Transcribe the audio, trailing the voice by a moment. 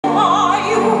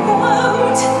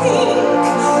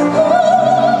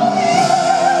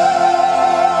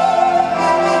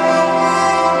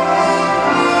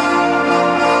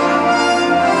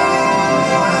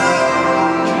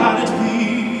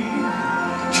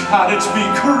Can it be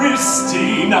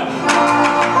Kristi?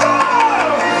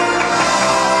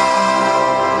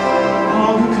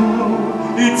 Long ago,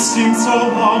 it seemed so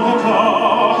long ago,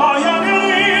 how young and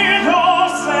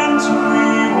innocent we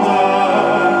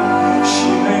were. She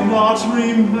may not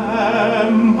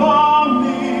remember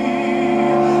me,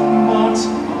 but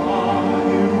I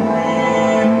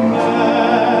remember.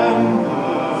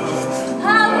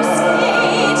 How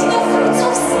sweet the fruits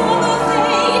of summer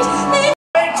fade.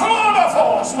 A tour de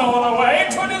force, no other way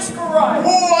to describe.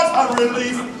 What a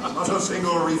relief! Not a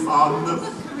single refund.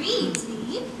 Agreed.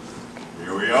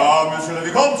 Here we are, Monsieur le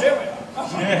Vicomte. Here we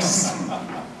are. Yes.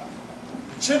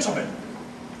 Gentlemen,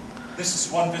 this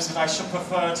is one visit I should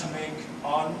prefer to make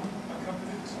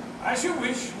unaccompanied. As you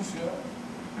wish, monsieur.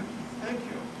 Thank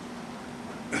you.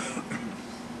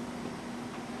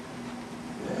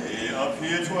 They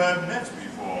appear to have met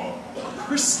before.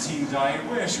 Christine, darling,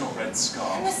 where's your red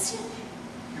scarf? Monsieur,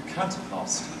 You can't have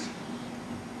lost it.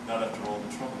 Not after all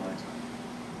the trouble I took.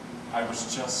 I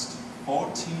was just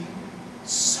 14,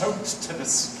 soaked to the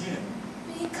skin.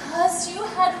 because you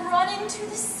had run into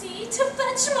the sea to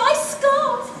fetch my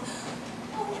scarf.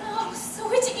 Oh no,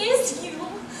 so it is you.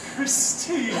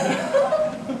 Christine!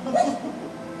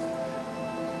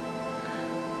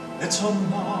 Little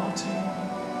naughty,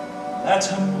 let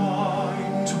her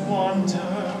mind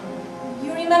wander.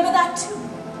 You remember that too?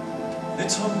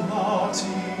 Little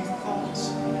naughty thought,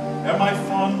 am I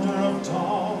fonder of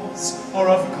dolls, or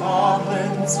of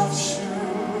goblins of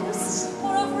shoes?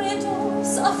 Or of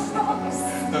riddles, of frocks?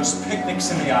 Those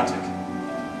picnics in the attic,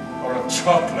 or of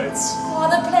chocolates,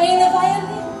 Father playing the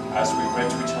violin? as we read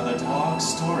to each other dark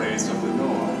stories of the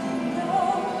North.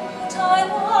 No, what I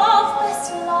love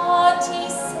best, Lottie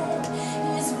said,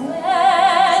 is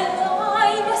when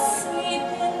I'm asleep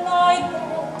in my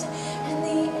bed, and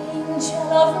the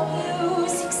angel of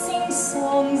music sings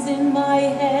songs in my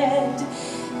head.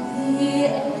 The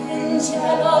angel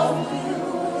of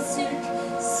music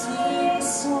sings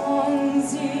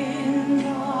songs in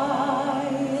my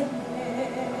head.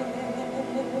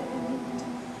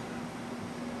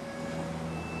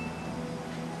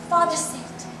 Father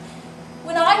said,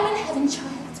 when I'm in heaven,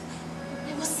 child,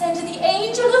 I will send the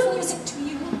angel of music to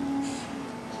you.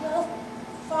 Well,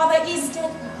 Father is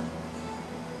dead now,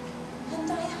 and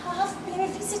I have been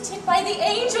visited by the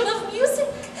angel of music.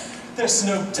 There's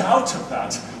no doubt of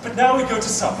that, but now we go to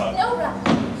supper. No, Raoul.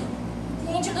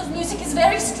 The angel of music is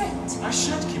very strict. I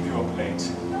shan't keep you up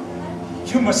late. No, Raoul.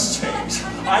 You must change.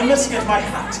 I must get my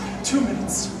hat. 2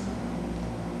 minutes.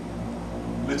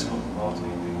 Little naughty.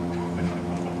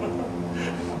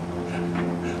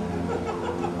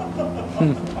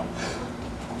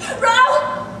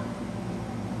 Raoul!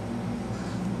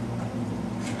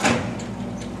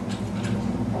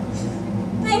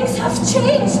 Things have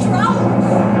changed, Raoul.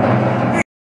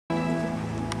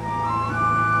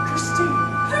 Christine.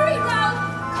 Hurry, Raoul.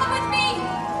 Come with me.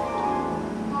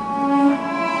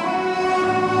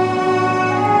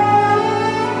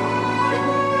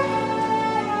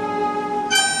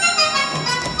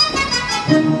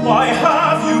 Why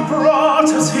have you brought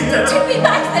us here? Take me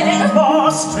back there. We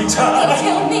must return.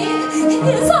 Kill me.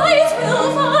 His eyes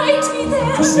will find me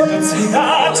there. Christine, don't say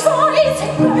that. His eyes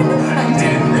burn. And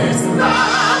in this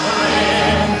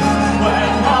labyrinth,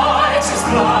 when light is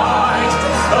blind,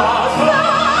 the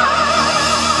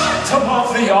phantom of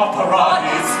the opera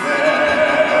is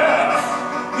there.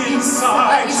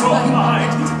 Inside your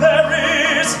mind, there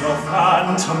is no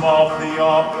phantom of the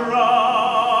opera.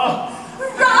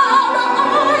 Raoul,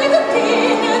 I've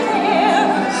been there.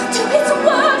 To its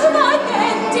word thy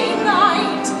bending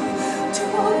night. To a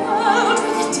world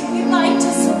where the daylight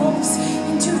dissolves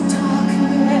into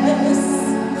darkness.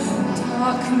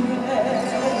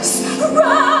 Darkness.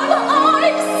 Raoul,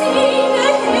 I've seen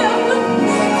him.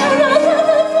 Can I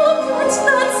ever forget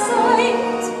that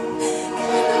sight?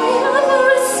 Can I ever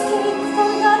escape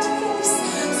from that face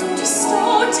so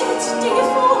distorted,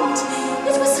 deformed?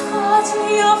 It was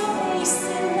hardly a face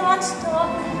in that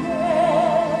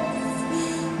darkness.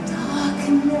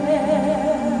 Darkness.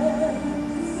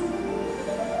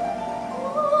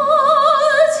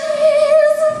 But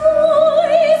his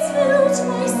voice filled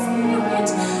my spirit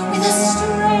with a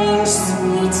strange,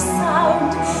 sweet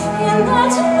sound. In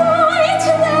that night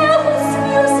there was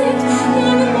music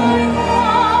in my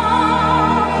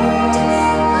heart,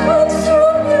 and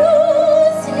through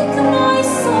music my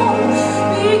soul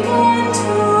began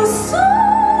to soar.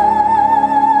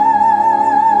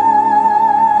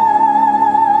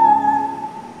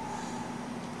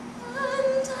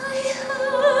 And I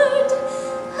heard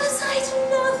as I'd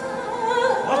never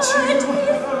What you heard heard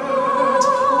before.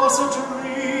 was a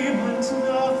dream and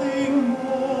nothing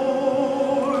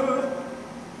more.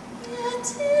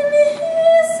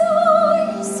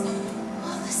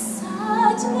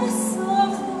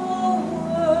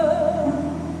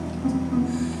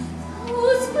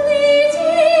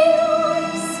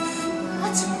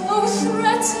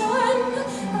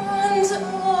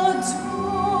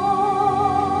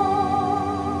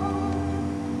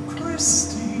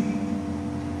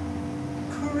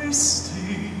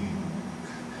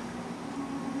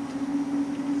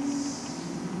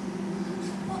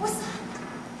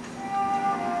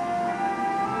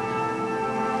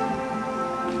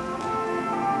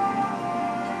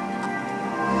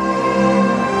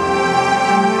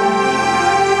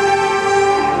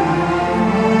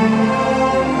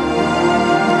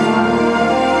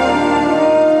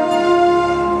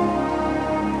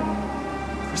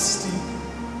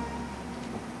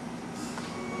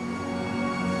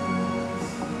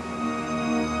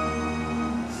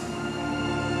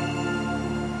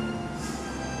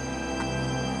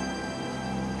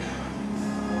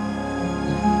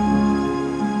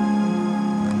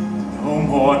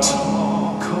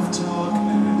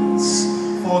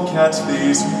 forget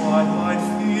these twilight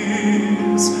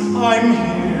fears. I'm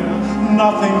here,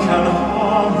 nothing can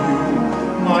harm you.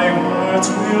 My words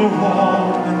will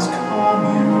warm and calm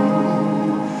you.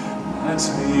 Let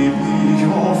me be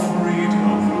your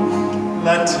freedom.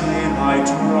 Let daylight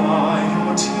dry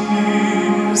your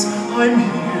tears. I'm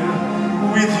here,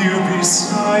 with you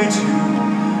beside you,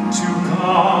 to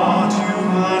guard you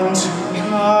and to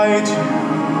guide you.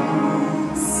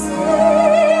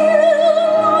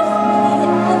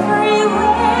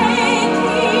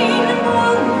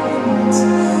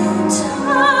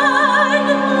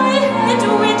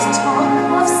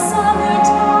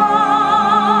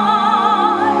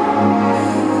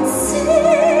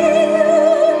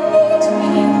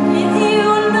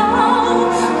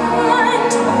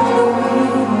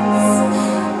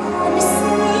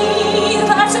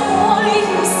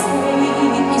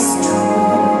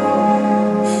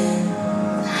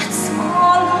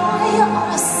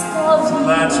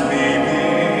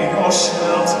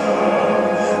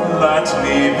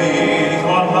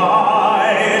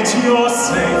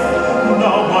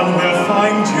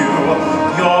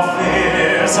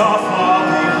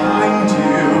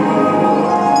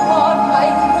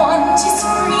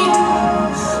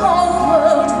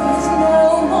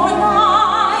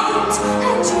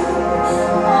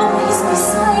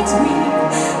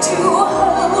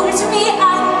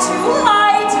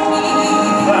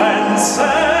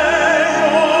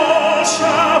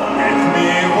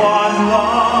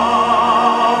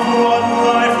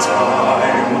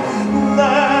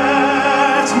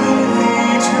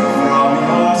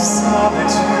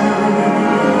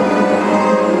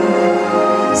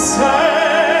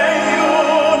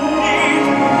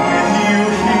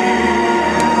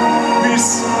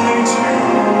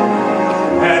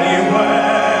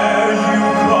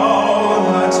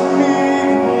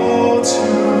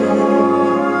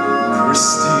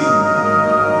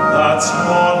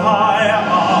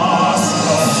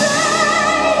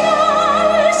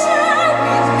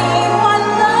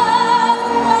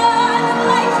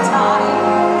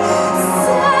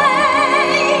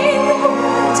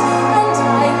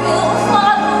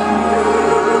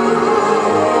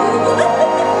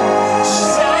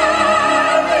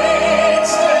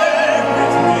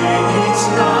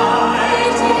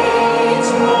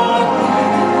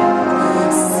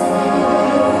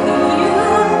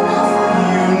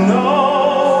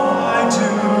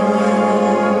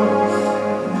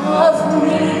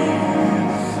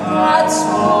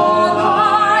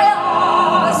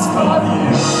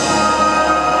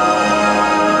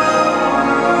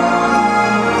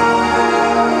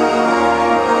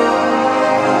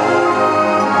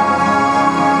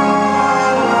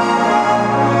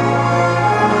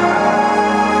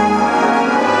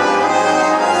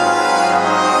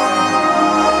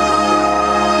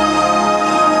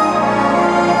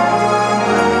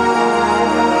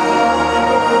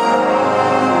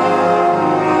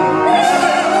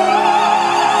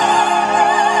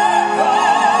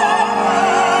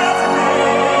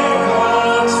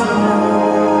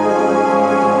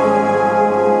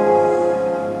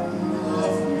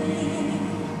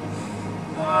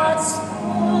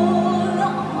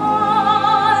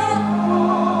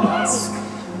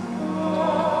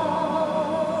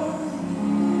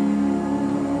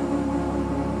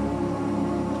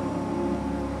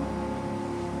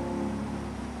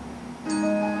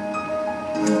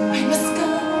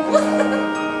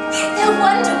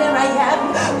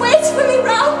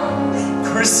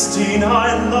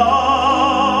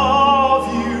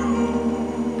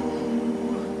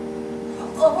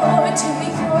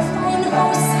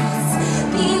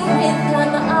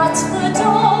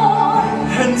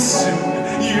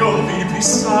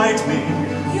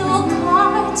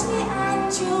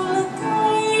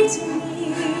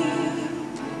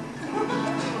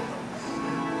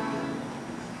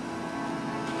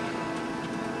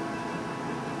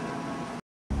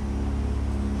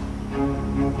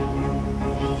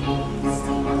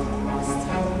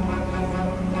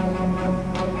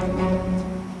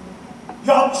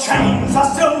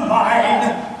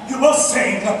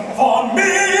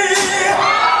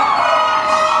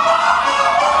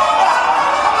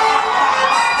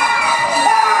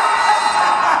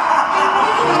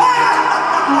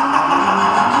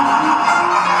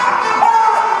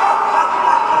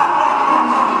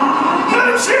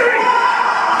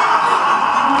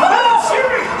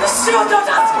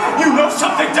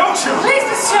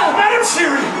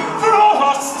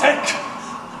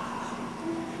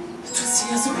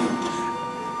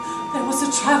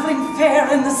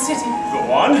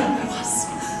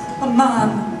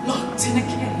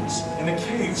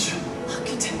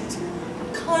 Architect,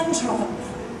 conjurer,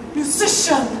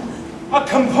 musician, A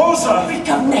composer! Freak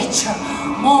of nature,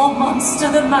 more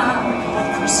monster than man.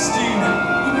 Oh, Christine!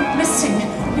 You went missing,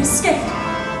 you escaped.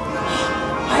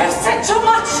 I have said too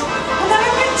much, and there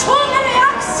have been too many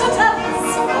accidents.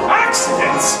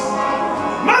 Accidents?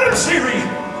 Madame Cherie!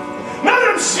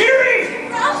 Madame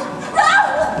Cherie! No!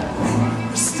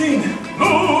 Christine!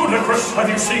 Ludicrous, have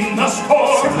you seen the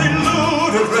score? Simply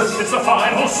ludicrous. It's the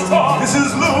final straw. This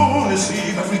is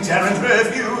lunacy, but we daren't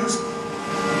refuse.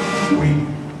 We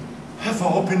have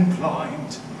all been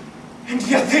blind, and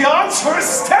yet the answer is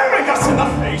staring us in the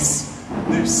face.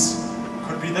 This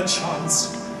could be the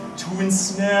chance to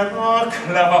ensnare our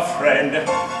clever friend.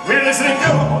 We're listening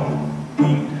to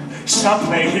him. He shall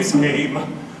play his game,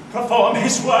 perform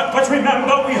his work, but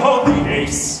remember we hold the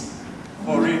ace.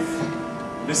 For if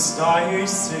this die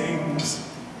sings,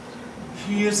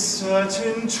 he is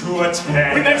certain to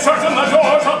attend. We make certain the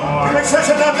doors are barred. We make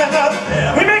certain that they're not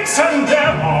there. We make certain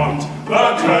they're armed.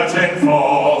 The curtain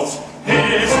falls.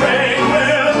 His reign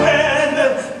will end.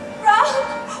 Raoul,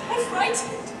 I'm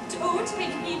frightened. Don't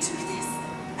make me do this.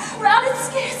 Raoul, it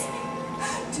scares me.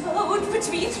 Don't put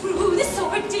me through this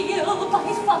ordeal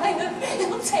by fire.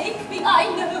 It'll take me, I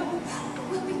know.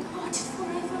 We'll be parted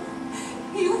forever.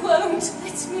 You won't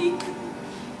let me go.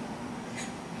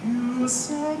 You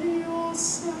said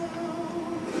yourself,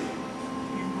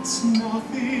 it's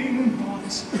nothing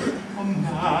but a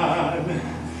man.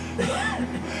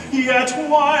 Yet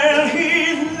while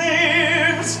he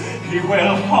lives, he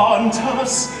will haunt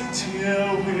us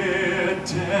till we're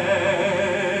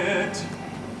dead.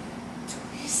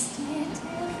 Twisted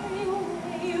every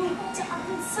way, what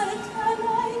answer can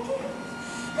I give?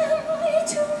 Am I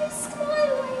to risk my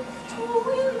life to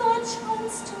win the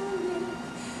chance to live?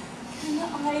 Can I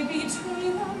betray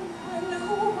the man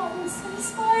who once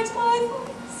inspired my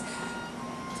voice?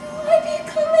 Do I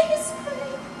become his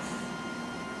prey?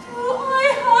 Do I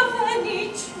have any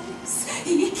choice?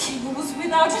 He kills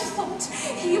without a thought.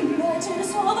 He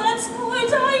murders all that's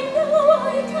good. I know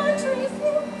I can't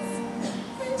refuse.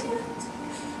 And yet,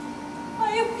 I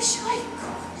wish I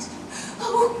could.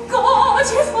 Oh God,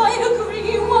 if I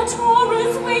agree, what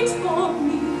horrors wait for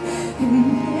me in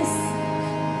this,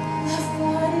 the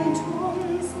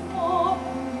phantoms are.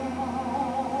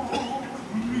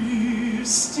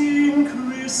 Christine,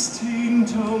 Christine,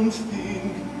 don't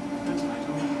think that I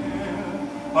don't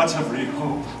care, but every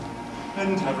hope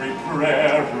and every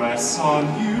prayer rests on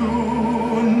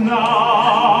you now.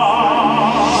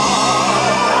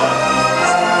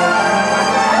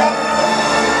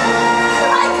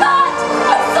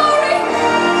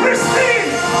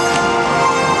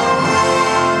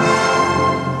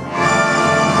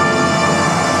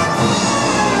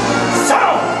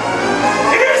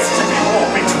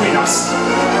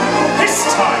 This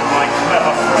time, my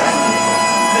clever friend,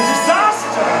 the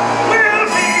disaster will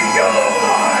be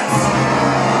yours!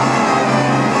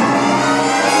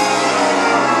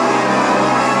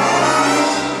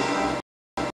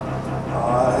 I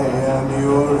am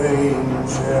your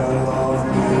angel of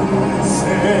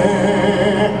music.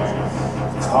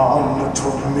 Come to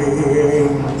me,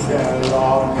 angel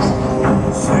of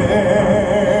music.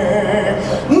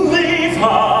 Leave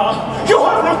her! You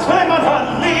have no claim on her!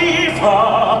 Leave her!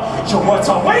 Your words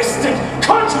are wasted!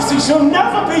 Can't you see she'll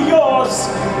never be yours?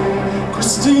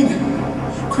 Christine!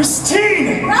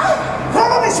 Christine!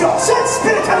 Pardon, monsieur! Cette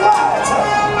spirit alert!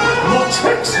 More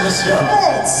tricks, monsieur!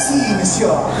 Let's see,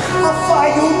 monsieur. How far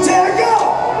you dare go?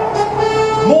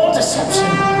 More deception!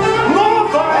 More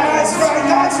violence!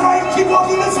 That's right. Keep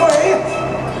walking this way.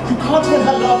 You can't win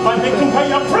her love by making her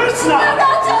your prisoner! No,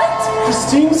 don't!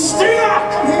 Christine, stay back!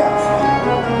 I'm here.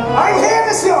 I'm here,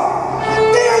 monsieur.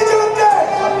 The angel of death.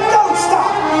 Don't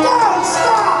stop. Don't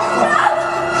stop. No!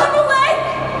 Come away!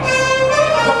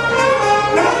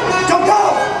 No, don't go.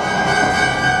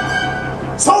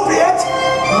 So be it.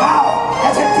 Now,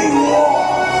 let it be war.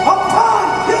 Upon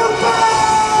you both!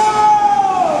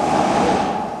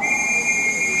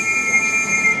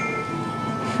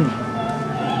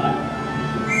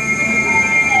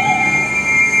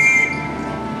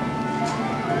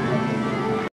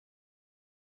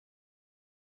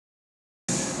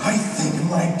 I think,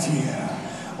 my dear,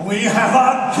 we have a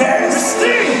guest.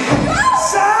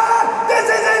 Sir, this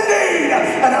is indeed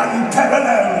an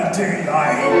unparalleled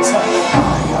delight.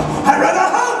 I rather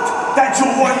hoped that you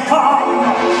would come.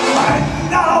 And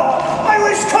now, my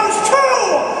wish comes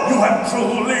true. You have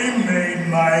truly made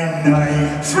my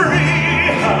night.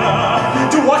 Free her!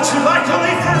 Do what you like,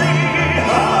 only free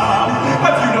her!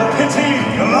 Have you no pity?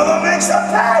 Your lover makes a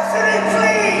passionate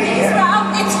plea. Please,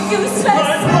 Raoul, it's useless.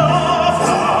 I love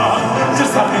her!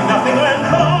 Just having nothing and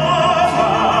love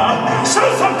her! Show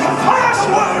some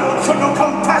compassion! The world should know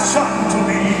compassion. passion to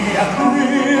me.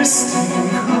 Kristi,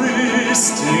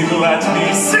 Kristi, let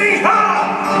me See her!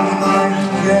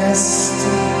 Guest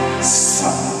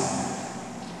son.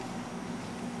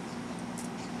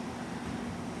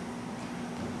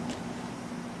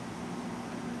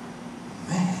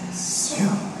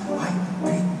 Monsieur, I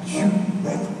bid you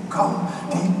welcome.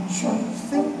 Did you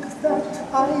think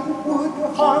that I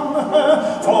would harm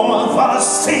her For the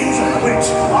sins which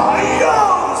I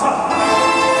owe